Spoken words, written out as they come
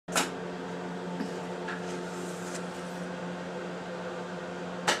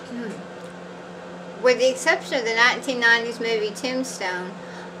With the exception of the 1990s movie Tombstone,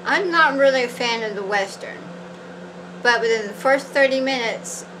 I'm not really a fan of the Western. But within the first 30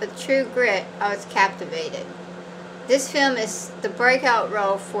 minutes of True Grit, I was captivated. This film is the breakout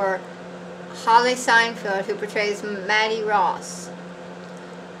role for Hailee Steinfeld, who portrays Maddie Ross.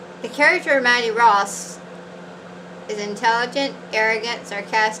 The character of Maddie Ross is intelligent, arrogant,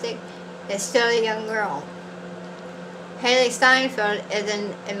 sarcastic, and still a young girl. Hailee Steinfeld is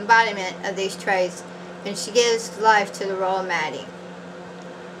an embodiment of these traits, and she gives life to the role of Maddie.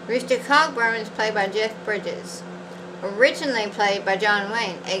 Rooster Cogburn is played by Jeff Bridges, originally played by John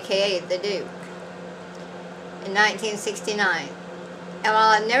Wayne, aka the Duke, in 1969. And while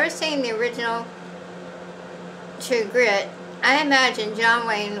I've never seen the original True Grit, I imagine John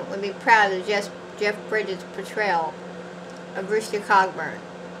Wayne would be proud of Jeff Bridges' portrayal of Rooster Cogburn.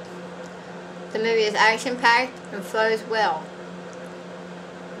 The movie is action-packed and flows well.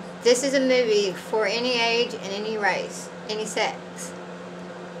 This is a movie for any age and any race, any sex.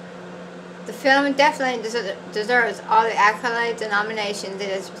 The film definitely deserves all the accolades and nominations it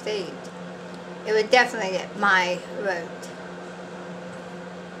has received. It would definitely get my vote.